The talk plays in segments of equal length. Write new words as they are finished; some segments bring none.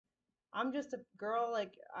I'm just a girl,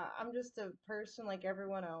 like I'm just a person like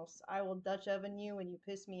everyone else. I will Dutch oven you when you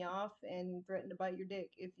piss me off and threaten to bite your dick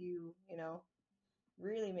if you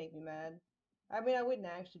really make me mad. I mean, I wouldn't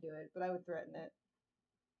actually do it, but I would threaten it.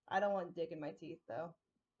 I don't want dick in my teeth though.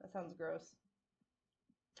 That sounds gross.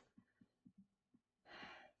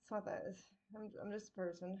 It's not that. I'm just a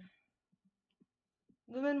person.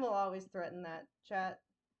 Women will always threaten that, chat.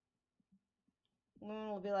 Women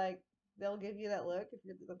will be like, they'll give you that look if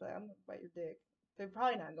they'll be like, I'm gonna bite your dick. They're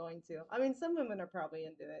probably not going to. I mean, some women are probably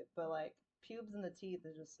into it, but like pubes in the teeth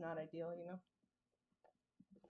is just not ideal.